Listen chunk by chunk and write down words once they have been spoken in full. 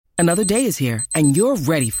Another day is here, and you're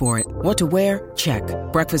ready for it. What to wear? Check.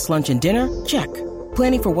 Breakfast, lunch, and dinner? Check.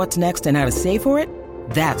 Planning for what's next and how to save for it?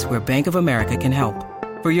 That's where Bank of America can help.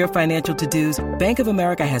 For your financial to-dos, Bank of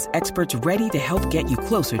America has experts ready to help get you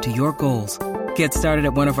closer to your goals. Get started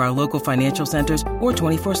at one of our local financial centers or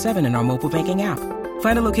 24/7 in our mobile banking app.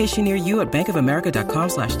 Find a location near you at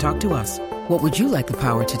bankofamerica.com/talktous. What would you like the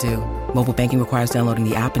power to do? Mobile banking requires downloading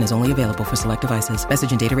the app and is only available for select devices.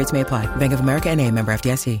 Message and data rates may apply. Bank of America N.A., member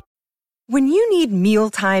FDIC. When you need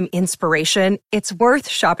mealtime inspiration, it's worth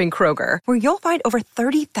shopping Kroger, where you'll find over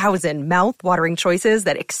 30,000 mouth-watering choices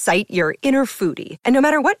that excite your inner foodie. And no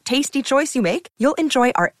matter what tasty choice you make, you'll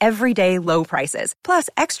enjoy our everyday low prices, plus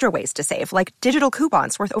extra ways to save, like digital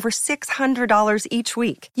coupons worth over $600 each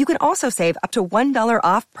week. You can also save up to $1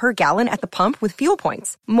 off per gallon at the pump with fuel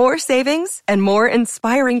points. More savings and more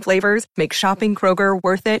inspiring flavors make shopping Kroger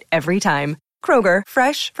worth it every time. Kroger,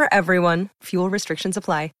 fresh for everyone. Fuel restrictions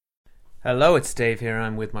apply. Hello, it's Dave here.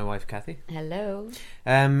 I'm with my wife, Kathy. Hello.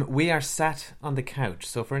 We are sat on the couch.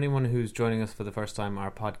 So for anyone who's joining us for the first time,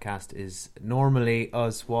 our podcast is normally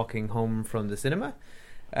us walking home from the cinema.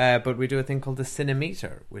 But we do a thing called the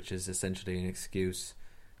Cinemeter, which is essentially an excuse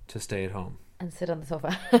to stay at home. And sit on the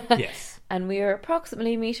sofa. Yes. And we are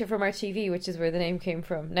approximately a metre from our TV, which is where the name came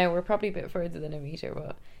from. Now, we're probably a bit further than a metre,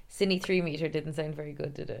 but Cine 3 metre didn't sound very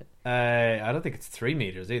good, did it? I don't think it's 3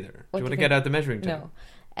 meters either. What do you want to get out the measuring tape? No.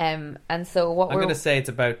 And so what I'm going to say it's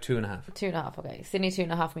about 2.5. 2.5, okay. Cine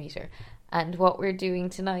 2.5 metre. And what we're doing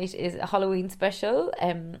tonight is a Halloween special.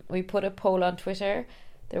 We put a poll on Twitter.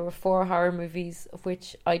 There were 4 horror movies, of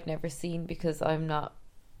which I'd never seen because I'm not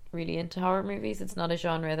really into horror movies. It's not a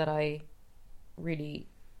genre that I really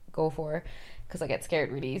go for because I get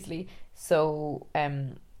scared really easily. So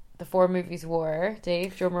the 4 movies were,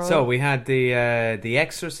 Dave, drum roll. So we had the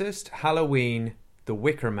Exorcist, Halloween, The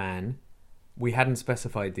Wicker Man. We hadn't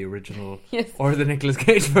specified the original yes. or the Nicolas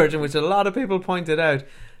Cage version, which a lot of people pointed out,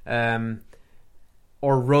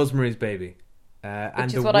 or Rosemary's Baby.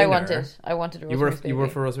 Which is what I wanted. I wanted Rosemary's Baby. You were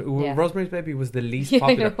for Rosemary. Yeah. Rosemary's Baby was the least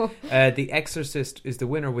popular. The Exorcist is the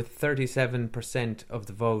winner with 37% of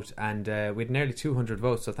the vote, and we had nearly 200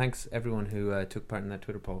 votes. So thanks everyone who took part in that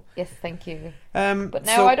Twitter poll. Yes, thank you. But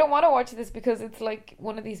now I don't want to watch this because it's like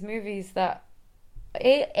one of these movies that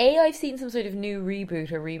I've seen some sort of new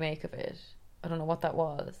reboot or remake of it. I don't know what that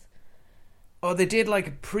was. Oh, they did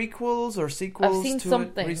like prequels or sequels. I've seen to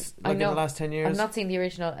something. It, in the last 10 years. I've not seen the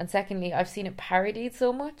original, and secondly, I've seen it parodied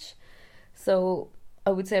so much. So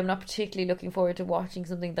I would say I'm not particularly looking forward to watching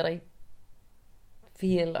something that I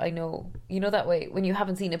feel I know. You know that way when you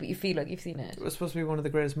haven't seen it, but you feel like you've seen it. It was supposed to be one of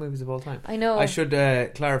the greatest movies of all time. I know. I should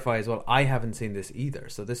clarify as well. I haven't seen this either.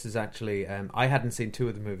 So this is actually I hadn't seen 2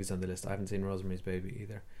 of the movies on the list. I haven't seen Rosemary's Baby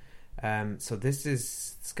either. So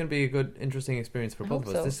it's going to be a good, interesting experience for both of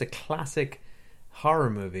us. So. This is a classic horror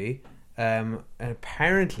movie, and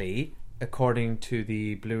apparently, according to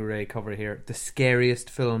the Blu-ray cover here, the scariest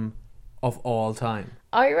film of all time.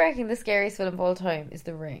 I reckon the scariest film of all time is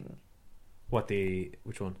The Ring.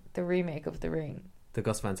 Which one? The remake of The Ring. The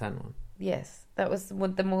Gus Van Sant one. Yes, that was the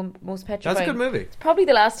most petrifying. That's a good movie. It's probably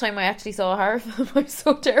the last time I actually saw a horror film. I'm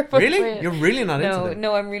so terrified. Really? You're really not into it?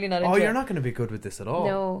 No, I'm really not into it. Oh, you're not going to be good with this at all.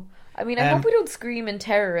 No. I mean, I hope we don't scream in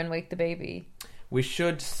terror and wake the baby. We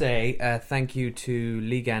should say thank you to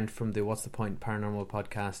Lee Gant from the What's the Point Paranormal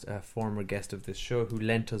podcast, a former guest of this show, who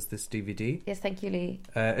lent us this DVD. Yes, thank you, Lee.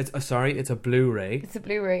 It's a Blu-ray. It's a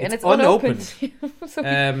Blu-ray, and it's unopened. So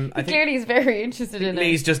he clearly is very interested in it.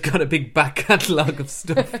 Lee's just got a big back catalogue of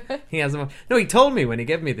stuff. He has them. No, he told me when he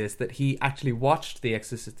gave me this that he actually watched The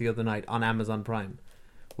Exorcist the other night on Amazon Prime,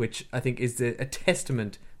 which I think is a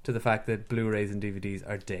testament to the fact that Blu-rays and DVDs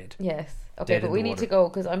are dead. Yes. Okay, but we need to go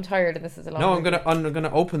because I'm tired and this is a long. No, I'm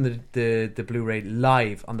gonna open the Blu-ray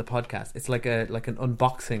live on the podcast. It's like an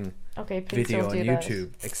unboxing video on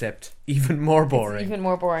YouTube, except even more boring. It's even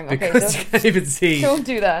more boring. Okay, because you can't even see. Don't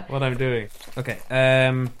do that. What I'm doing. Okay.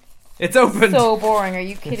 It's open. So boring. Are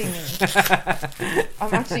you kidding me?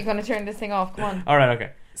 I'm actually going to turn this thing off. Come on. All right.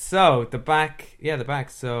 Okay. So the back.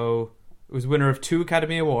 So it was winner of 2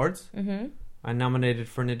 Academy Awards. Mm-hmm. And nominated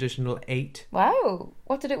for an additional 8. Wow.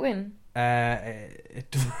 What did it win?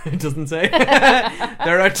 It doesn't say.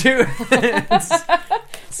 There are 2.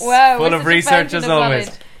 Wow. Full of research as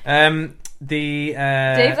always.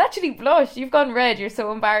 Dave's actually blushed. You've gone red. You're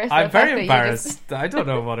so embarrassed. I'm very embarrassed. I don't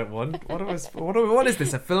know what it won. What is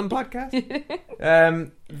this? A film podcast?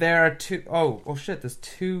 There are 2. Oh shit! There's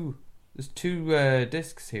 2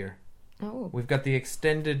 discs here. Oh. We've got the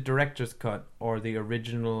extended director's cut or the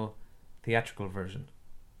original theatrical version.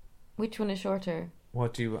 Which one is shorter?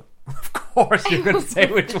 What do you? Of course you're going to say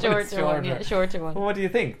which The one is shorter one, shorter. yeah, shorter one. Well, what do you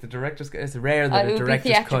think? The director's cut. It's rare that It a would be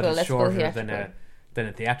director's cut theatrical. is Let's go shorter than theatrical.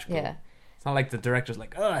 a theatrical. Yeah. It's not like the director's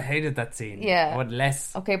like, oh, I hated that scene. Yeah. I want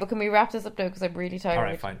less. Okay, but can we wrap this up now because I'm really tired. All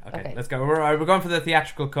right, fine. Okay, let's go. We're going for the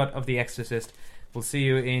theatrical cut of The Exorcist. We'll see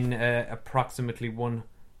you in approximately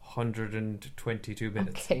 122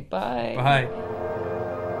 minutes. Okay, bye. Bye.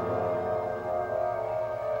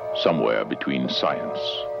 Somewhere between science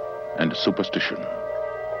and superstition,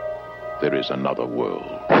 there is another world.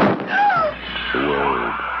 The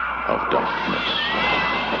world of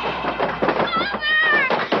darkness.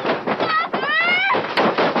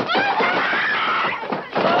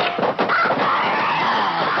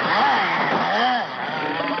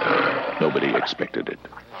 Nobody expected it.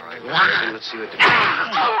 All right, let's see what the...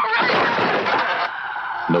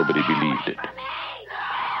 Nobody believed it.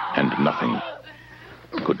 And nothing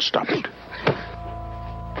could stop it.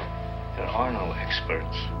 There are no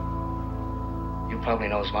experts. You probably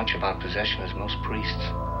know as much about possession as most priests.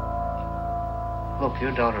 Look,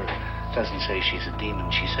 your daughter doesn't say she's a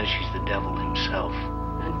demon. She says she's the devil himself.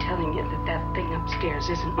 I'm telling you that thing upstairs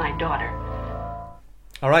isn't my daughter.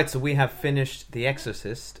 All right, so we have finished The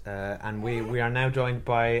Exorcist, and we are now joined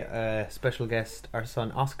by a special guest, our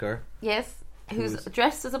son Oscar. Yes, who's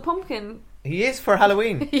dressed as a pumpkin. He is for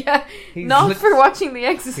Halloween. Yeah, He not looks- for watching The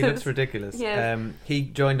Exorcist. He looks ridiculous. Yes. He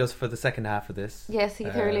joined us for the second half of this. Yes, he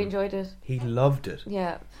thoroughly enjoyed it. He loved it.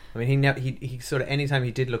 Yeah. I mean, he sort of, anytime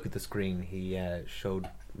he did look at the screen, he showed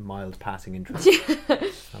mild passing interest,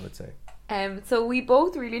 I would say. So we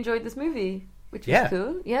both really enjoyed this movie, which was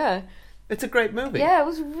cool. Yeah. It's a great movie. Yeah, it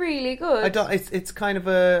was really good. It's kind of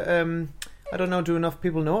a I don't know. Do enough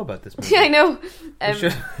people know about this movie? Yeah, I know.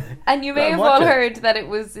 should- And you may Go and have all watch it. heard that it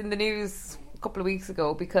was in the news a couple of weeks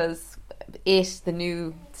ago because the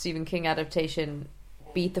new Stephen King adaptation,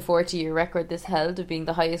 beat the 40-year record this held of being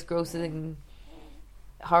the highest grossing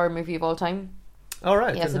horror movie of all time. All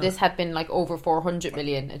right. Yeah, so this had been like over 400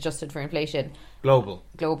 million adjusted for inflation. global.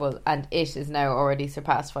 And it is now already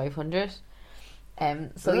surpassed 500. So Well,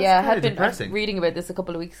 that's yeah, I kinda had been depressing. reading about this a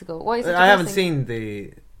couple of weeks ago. Why is it I haven't depressing?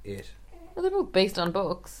 seen it. Well, they're both based on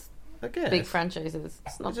books, I guess. big franchises.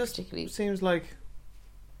 It's not It just particularly. seems like.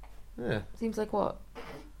 Yeah, Seems like what?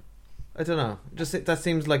 I don't know. Just that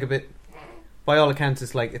seems like a bit. By all accounts,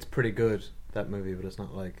 it's like it's pretty good, that movie, but it's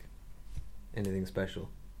not like anything special.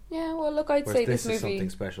 Yeah, well, look, I'd Whereas say this this is movie. something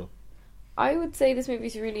special. I would say this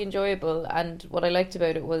movie's really enjoyable, and what I liked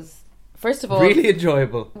about it was, first of all, Really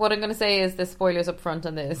enjoyable. what I'm going to say is the spoilers up front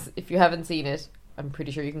on this. If you haven't seen it, I'm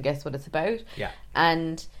pretty sure you can guess what it's about. Yeah.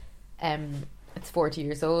 And it's 40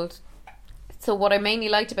 years old. So what I mainly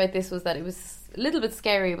liked about this was that it was a little bit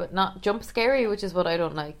scary, but not jump scary, which is what I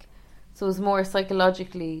don't like. So it was more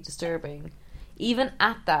psychologically disturbing. Even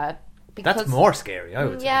at that, because That's more scary, I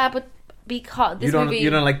would say. yeah, but because this movie, You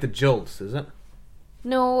don't like the jolts, is it?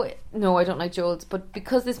 No, I don't like jolts, but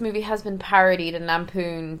because this movie has been parodied and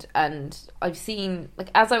lampooned, and I've seen, like,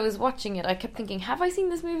 as I was watching it, I kept thinking, have I seen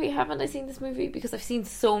this movie? Haven't I seen this movie? Because I've seen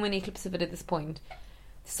so many clips of it at this point.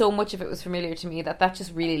 So much of it was familiar to me that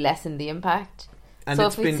just really lessened the impact. And so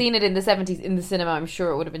it's if we'd been- seen it in the 70s in the cinema, I'm sure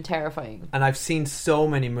it would have been terrifying. And I've seen so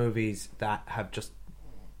many movies that have just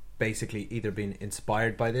basically either been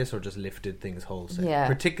inspired by this or just lifted things wholesale. Yeah.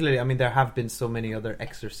 Particularly, I mean, there have been so many other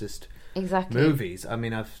Exorcist Exactly. movies. I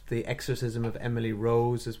mean, The Exorcism of Emily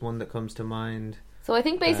Rose is one that comes to mind. So I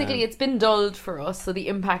think basically it's been dulled for us, so the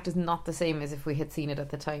impact is not the same as if we had seen it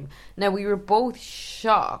at the time. Now, we were both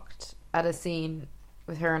shocked at a scene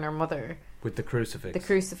with her and her mother. With the crucifix. The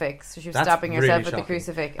crucifix. So she was That's stabbing really herself with the shocking.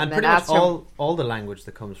 crucifix. And then pretty much asked her, all the language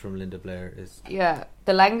that comes from Linda Blair is... yeah,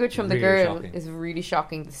 the language from the Really girl shocking. is really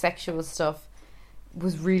shocking. The sexual stuff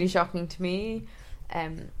was really shocking to me.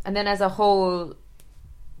 And then as a whole,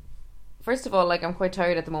 first of all, like, I'm quite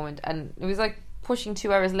tired at the moment, and it was like pushing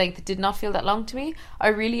 2 hours length. It did not feel that long to me. I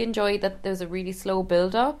really enjoyed that there was a really slow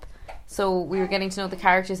build up, so we were getting to know the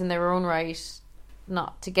characters in their own right,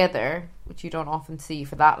 not together, which you don't often see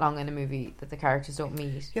for that long in a movie, that the characters don't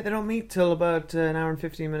meet. Yeah, they don't meet till about an hour and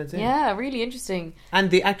 15 minutes in. Yeah, really interesting. And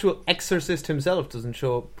the actual exorcist himself doesn't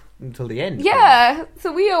show up until the end. Yeah,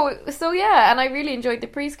 and I really enjoyed the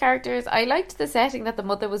priest characters. I liked the setting that the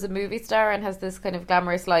mother was a movie star and has this kind of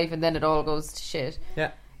glamorous life, and then it all goes to shit.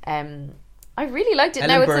 Yeah. I really liked it.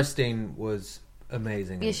 Ellen Now it's Burstyn was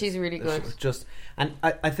amazing. Yeah, she's really good. And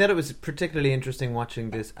I thought it was particularly interesting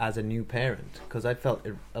watching this as a new parent, because I felt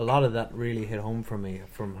a lot of that really hit home for me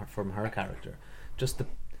from her character. Just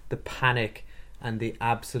the panic and the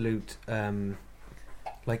absolute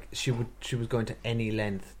like she was going to any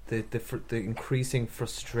length. The increasing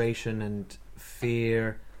frustration and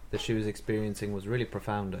fear that she was experiencing was really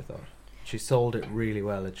profound, I thought. She sold it really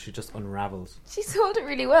well. She just unravels. She sold it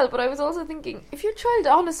really well, but I was also thinking, if your child,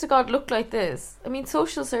 honest to God, looked like this, I mean,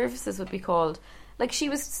 social services would be called. Like, she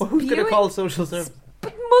was spewing... Well, who's going to call social services?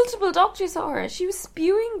 But multiple doctors saw her. She was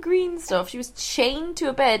spewing green stuff. She was chained to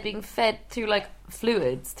a bed, being fed through, like,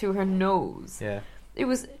 fluids through her nose. Yeah. It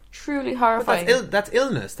was truly horrifying. But that's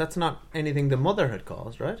illness. That's not anything the mother had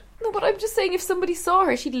caused, right? No, but I'm just saying, if somebody saw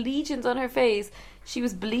her, she had lesions on her face. She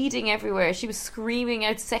was bleeding everywhere. She was screaming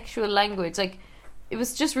out sexual language. Like, it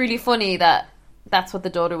was just really funny that that's what the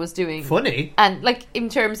daughter was doing. Funny? And, like, in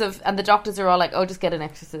terms of... And the doctors are all like, oh, just get an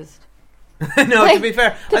exorcist. No, like, to be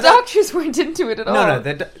fair... The doctors weren't into it at all. No,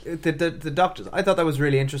 the doctors... I thought that was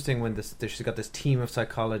really interesting when she's got this team of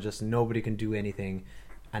psychologists, nobody can do anything,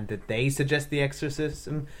 and that they suggest the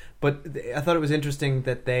exorcism. But I thought it was interesting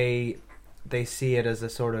that they see it as a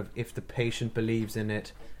sort of, if the patient believes in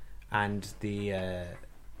it, and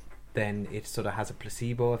then it sort of has a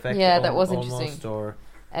placebo effect. Yeah, that was almost, interesting. or...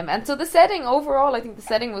 And so the setting, overall, I think the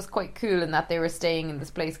setting was quite cool in that they were staying in this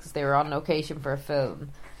place because they were on location for a film.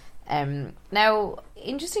 Now,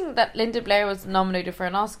 interesting that Linda Blair was nominated for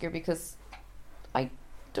an Oscar, because I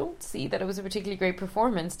don't see that it was a particularly great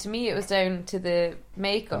performance. To me, it was down to the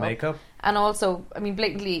makeup. And also, I mean,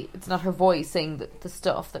 blatantly, it's not her voice saying the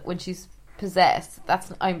stuff that when she's possessed.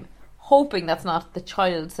 I'm hoping that's not the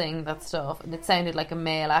child saying that stuff, and it sounded like a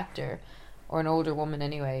male actor, or an older woman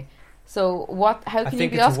anyway. So how can you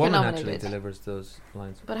be Oscar nominated? Actually delivers those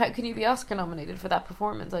lines. But how can you be Oscar nominated for that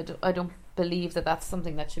performance? I don't believe that that's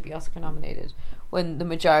something that should be Oscar nominated when the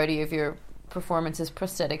majority of your performance is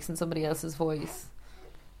prosthetics and somebody else's voice.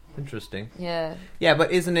 Interesting. Yeah. Yeah,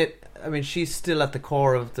 but isn't it... I mean, she's still at the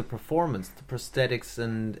core of the performance. The prosthetics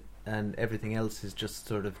and everything else is just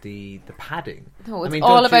sort of the padding. No, it's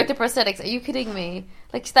all about the prosthetics. Are you kidding me?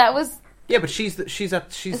 Like, that was... Yeah, but she's it's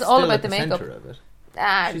still all about at the makeup. center of it.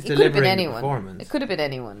 It could have been anyone. It could have been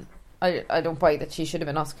anyone. I don't buy that she should have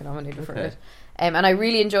been Oscar nominated for it. And I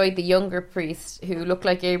really enjoyed the younger priest who looked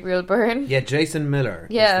like Gabriel Byrne. Yeah, Jason Miller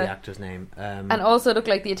is the actor's name. And also looked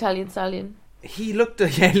like the Italian Stallion. He looked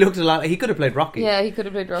a lot... He could have played Rocky. Yeah, he could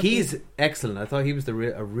have played Rocky. He's excellent. I thought he was a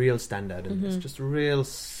real standout in this. Just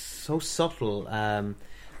so subtle. And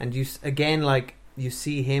you, again, like, you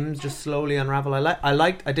see him just slowly unravel.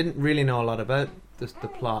 I didn't really know a lot about the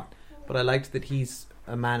plot, but I liked that he's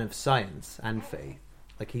a man of science and faith.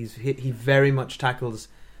 Like, he very much tackles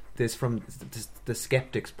this from the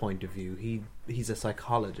skeptic's point of view. He's a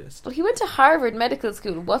psychologist. Well, he went to Harvard Medical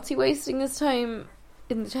School. What's he wasting his time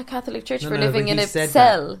in the Catholic Church for living in a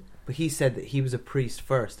cell? But he said that he was a priest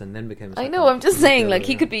first and then became a psychologist. I know, I'm just saying, like,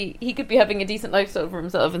 he could be having a decent lifestyle for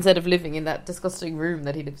himself instead of living in that disgusting room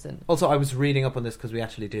that he lives in. Also, I was reading up on this because we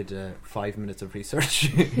actually did 5 minutes of research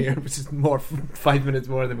here, which is 5 minutes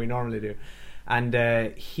more than we normally do. And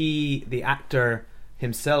the actor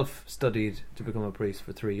himself studied to become a priest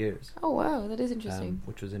for 3 years. Oh wow, that is interesting.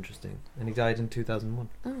 Which was interesting. And he died in 2001.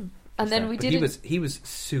 Oh. And then he was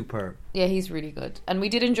superb. Yeah, he's really good. And we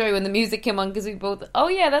did enjoy when the music came on, because we both, oh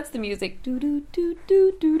yeah, that's the music. Yeah,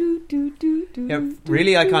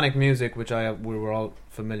 really iconic music, which we were all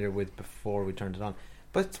familiar with before we turned it on.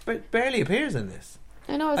 But it barely appears in this.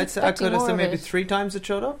 I know, I could have said maybe 3 times it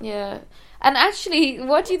showed up. Yeah. And actually,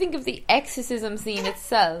 what do you think of the exorcism scene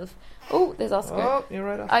itself? Oh, there's Oscar. Oh, you're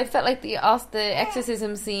right, Oscar. I felt like the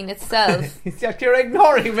exorcism scene itself. You're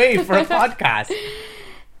ignoring me for a podcast.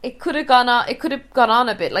 It could have gone on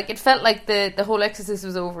a bit. Like, it felt like the whole exorcism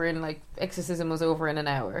was over in an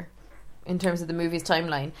hour, in terms of the movie's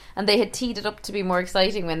timeline. And they had teed it up to be more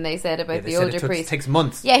exciting when they said about the older priest. It takes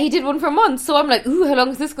months. Yeah, he did one for months. So I'm like, ooh, how long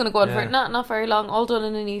is this going to go on for? Not very long. All done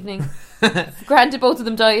in an evening. Granted, both of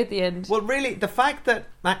them die at the end. Well, really, the fact that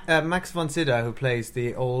Max von Sydow, who plays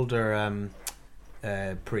the older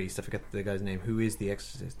priest, I forget the guy's name, who is the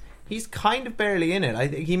exorcist, he's kind of barely in it. I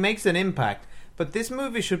think he makes an impact. But this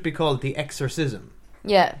movie should be called The Exorcism.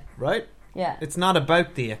 Yeah. Right? Yeah. It's not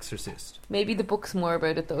about the exorcist. Maybe the book's more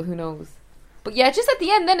about it, though. Who knows? But yeah, just at the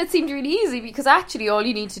end, then it seemed really easy, because actually all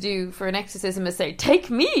you need to do for an exorcism is say, "Take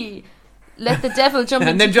me!" Let the devil jump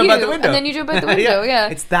and into then jump you, out the window. And then you jump out the window, yeah.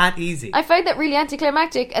 It's that easy. I found that really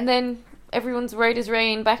anticlimactic, and then everyone's right as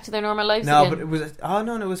rain, back to their normal lives again. No, but it was... Oh,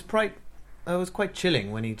 no, it was quite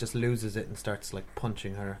chilling when he just loses it and starts, like,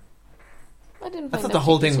 punching her. I thought the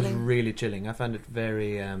whole thing was really chilling. I found it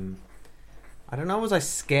very... I don't know, was I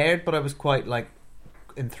scared? But I was quite, like,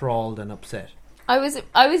 enthralled and upset. I was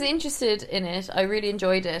interested in it. I really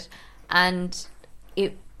enjoyed it. And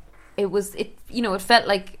it felt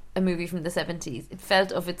like a movie from the 70s. It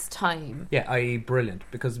felt of its time. Yeah, i.e. brilliant,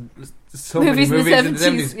 because many movies in the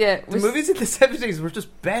 70s. Yeah, the movies in the 70s were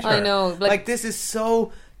just better. I know. Like this is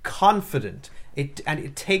so confident.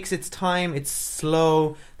 It takes its time. It's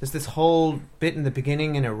slow. There's this whole bit in the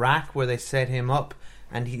beginning in Iraq where they set him up,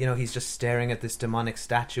 and he's just staring at this demonic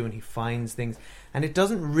statue, and he finds things, and it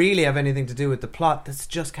doesn't really have anything to do with the plot. That's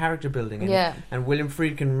just character building. And William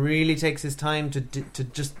Friedkin really takes his time to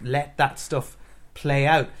just let that stuff play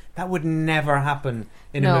out. That would never happen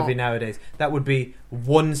in a movie nowadays. That would be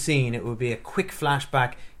one scene. It would be a quick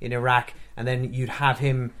flashback in Iraq, and then you'd have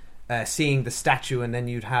him seeing the statue, and then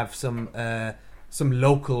you'd have some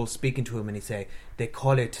local speaking to him, and he'd say, they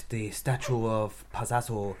call it the statue of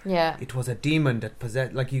Pazazo. Yeah. It was a demon that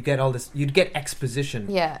possessed... Like, you get all this... You'd get exposition.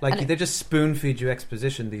 Yeah. Like, they just spoon-feed you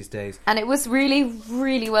exposition these days. And it was really,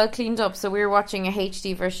 really well cleaned up. So we were watching a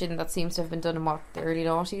HD version that seems to have been done in, the early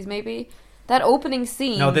 90s, maybe? That opening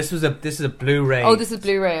scene... No, this is a Blu-ray. Oh, this is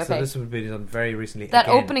Blu-ray, okay. So this would be done very recently. That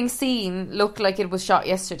again. opening scene looked like it was shot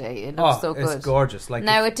yesterday. It looked so good. It's gorgeous. Like,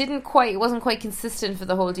 now, it wasn't quite consistent for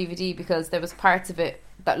the whole DVD, because there was parts of it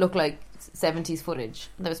that looked like 70s footage.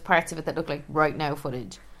 There was parts of it that looked like right now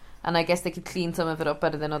footage. And I guess they could clean some of it up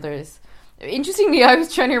better than others. Interestingly, I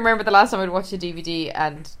was trying to remember the last time I'd watched a DVD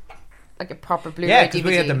and... like a proper Blu-ray DVD. DVD.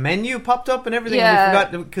 We had the menu popped up and everything. Yeah.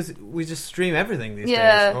 And we forgot because we just stream everything these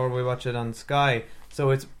days, or we watch it on Sky.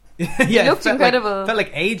 So it's it looked incredible. It felt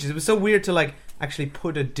like ages. It was so weird to like actually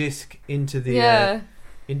put a disc into the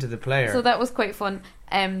player. So that was quite fun.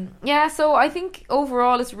 So I think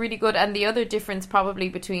overall it's really good. And the other difference probably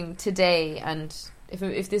between today and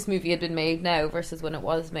if this movie had been made now versus when it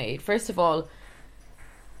was made. First of all,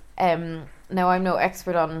 now I'm no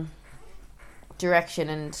expert on direction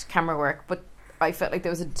and camera work, but I felt like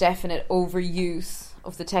there was a definite overuse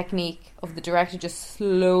of the technique of the director just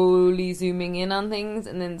slowly zooming in on things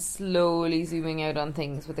and then slowly zooming out on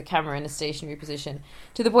things with the camera in a stationary position,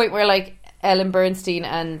 to the point where like Ellen Bernstein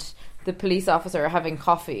and the police officer are having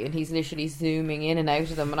coffee and he's literally zooming in and out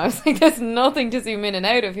of them, and I was like, there's nothing to zoom in and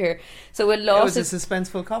out of here. So it lost a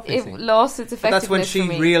suspenseful coffee scene. It lost its effectiveness. But that's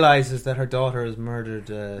when she realises that her daughter is murdered.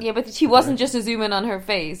 Yeah, but he wasn't just a zoom in on her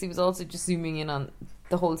face, he was also just zooming in on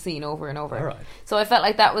the whole scene over and over. Alright. So I felt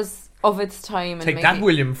like that was of its time, and Take maybe, that,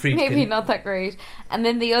 William Friedkin. maybe not that great. And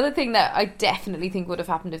then the other thing that I definitely think would have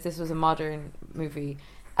happened if this was a modern movie,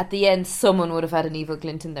 at the end someone would have had an evil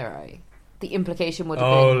glint in their eye. The implication would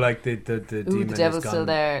have been, like the demon, the devil's still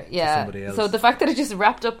there. Yeah. Else. So the fact that it just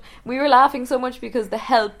wrapped up, we were laughing so much because the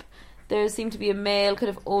help, there seemed to be a male kind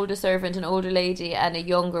of older servant, an older lady, and a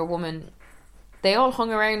younger woman. They all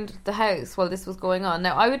hung around the house while this was going on.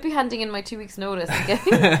 Now I would be handing in my 2 weeks' notice and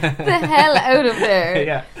getting the hell out of there.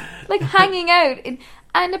 Yeah. Like hanging out.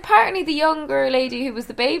 And apparently the younger lady who was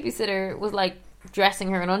the babysitter was like dressing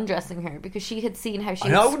her and undressing her because she had seen how she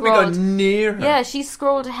I wouldn't have gone near her. Yeah, she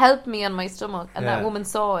scrolled "help me" on my stomach, and that woman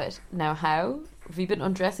saw it. Now how have you been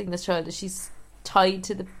undressing this child? She's tied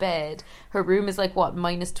to the bed. Her room is like what,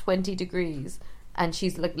 minus 20 degrees, and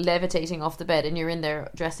she's like levitating off the bed, and you're in there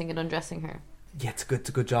dressing and undressing her. Yeah, it's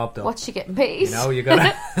a good job though. What's she getting paid? You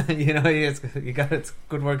gotta, it's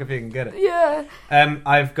good work if you can get it. Yeah.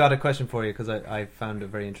 I've got a question for you because I found a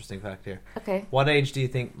very interesting fact here. Okay. What age do you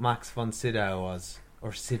think Max von Sydow was,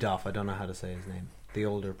 or Sydow? I don't know how to say his name. The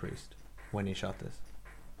older priest when he shot this.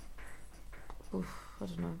 Oof, I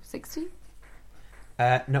don't know. 60?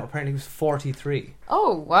 No, apparently he was 43.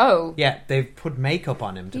 Oh wow. Yeah, they've put makeup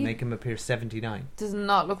on him to make him appear 79. Does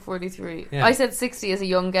not look 43. Yeah. I said 60 as a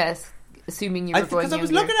young guess, assuming you were going because I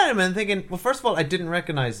was younger. looking at him and thinking, well, first of all, I didn't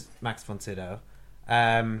recognise Max von Sydow,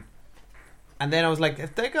 and then I was like,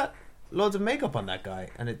 if they got loads of makeup on that guy,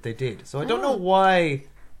 and they did, so I don't know why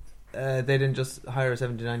they didn't just hire a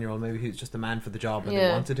 79-year-old. Maybe he was just a man for the job, and they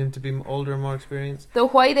wanted him to be older and more experienced. Though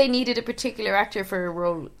why they needed a particular actor for a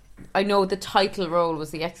role, I know the title role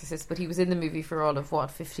was The Exorcist, but he was in the movie for all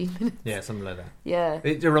of 15 minutes. Yeah, something like that. Yeah,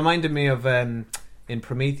 it reminded me of in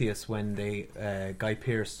Prometheus when Guy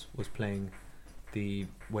Pearce was playing the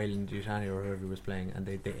Weyland-Yutani or whoever he was playing, and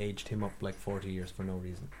they aged him up like 40 years for no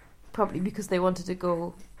reason. Probably because they wanted to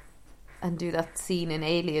go and do that scene in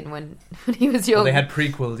Alien when he was young. Well, they had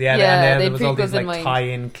prequels, and there was all these like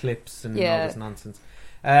tie-in clips and all this nonsense.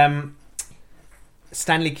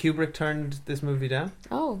 Stanley Kubrick turned this movie down.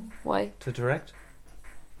 Oh, why? To direct.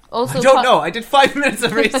 Also, I don't know. I did 5 minutes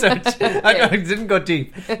of research. I didn't go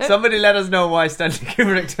deep. Somebody let us know why Stanley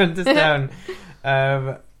Kubrick turned this down.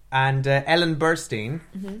 And Ellen Burstyn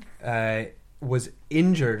was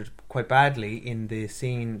injured quite badly in the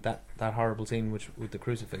scene, that horrible scene with the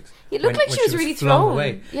crucifix. It looked like she was really thrown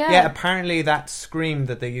away. Yeah, apparently that scream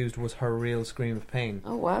that they used was her real scream of pain.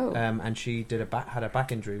 Oh wow! And she had a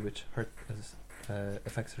back injury which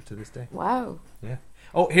affects her to this day. Wow. Yeah.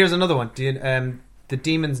 Oh, here's another one. the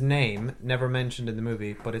demon's name never mentioned in the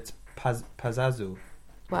movie, but it's Pazazu.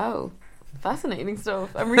 Wow. Fascinating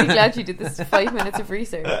stuff. I'm really glad you did this 5 minutes of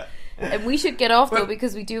research. And we should get off though,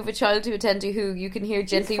 because we do have a child to attend to who you can hear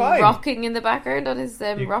gently rocking in the background on his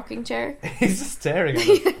rocking chair. He's just staring at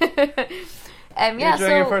us. Yeah,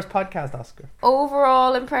 enjoying your first podcast, Oscar.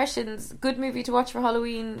 Overall impressions, good movie to watch for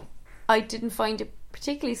Halloween. I didn't find it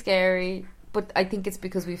particularly scary, but I think it's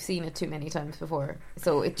because we've seen it too many times before.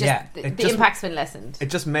 So it just the impact's been lessened. It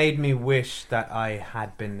just made me wish that I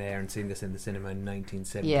had been there and seen this in the cinema in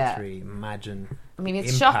 1973. Yeah. Imagine. I mean,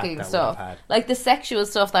 it's shocking stuff. Like the sexual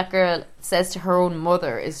stuff that girl says to her own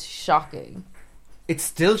mother is shocking. It's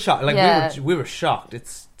still shocking. Like we were shocked. It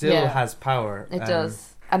still has power. It does.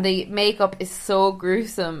 And the makeup is so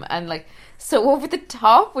gruesome and like so over the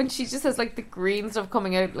top when she just has like the green stuff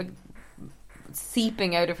coming out, like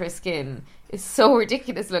seeping out of her skin. Is so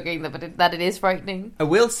ridiculous looking that it is frightening. I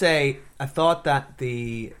will say, I thought that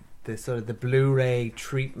the sort of the Blu-ray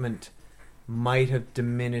treatment might have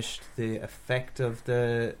diminished the effect of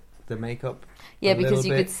the makeup. Yeah, because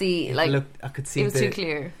you could see I could see it was too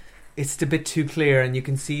clear. It's a bit too clear, and you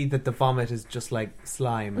can see that the vomit is just like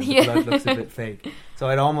slime, and the blood looks a bit fake. So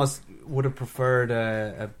I'd almost would have preferred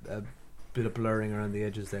a bit of blurring around the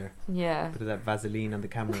edges there. Yeah. Bit of that Vaseline on the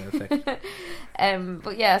camera effect.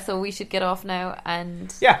 But yeah, so we should get off now. And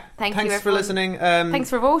thanks you for listening. Thanks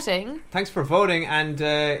for voting. Thanks for voting,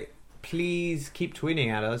 and please keep tweeting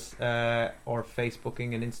at us or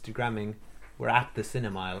Facebooking and Instagramming. We're at the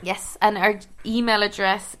Cinemile. Yes, and our email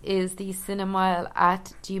address is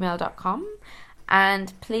thecinemile@gmail.com.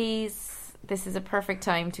 And please, this is a perfect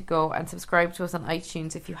time to go and subscribe to us on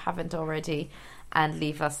iTunes if you haven't already, and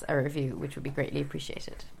leave us a review, which would be greatly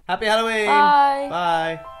appreciated. Happy Halloween! Bye!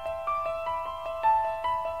 Bye!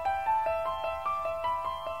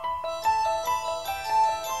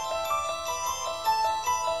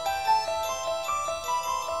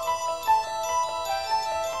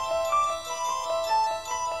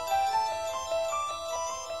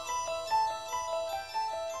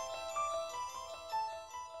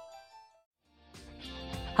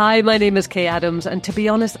 Hi, my name is Kay Adams, and to be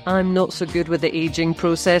honest, I'm not so good with the ageing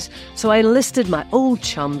process, so I enlisted my old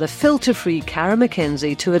chum, the filter-free Cara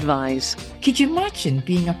McKenzie, to advise. Could you imagine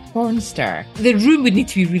being a porn star? The room would need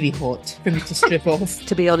to be really hot for me to strip off.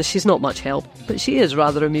 To be honest, she's not much help, but she is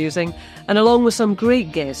rather amusing. And along with some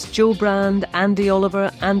great guests, Joe Brand, Andy Oliver,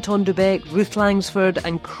 Anton Dubeck, Ruth Langsford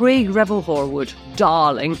and Craig Revel-Horwood,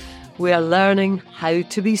 darling, we are learning how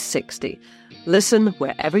to be 60. Listen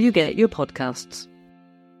wherever you get your podcasts.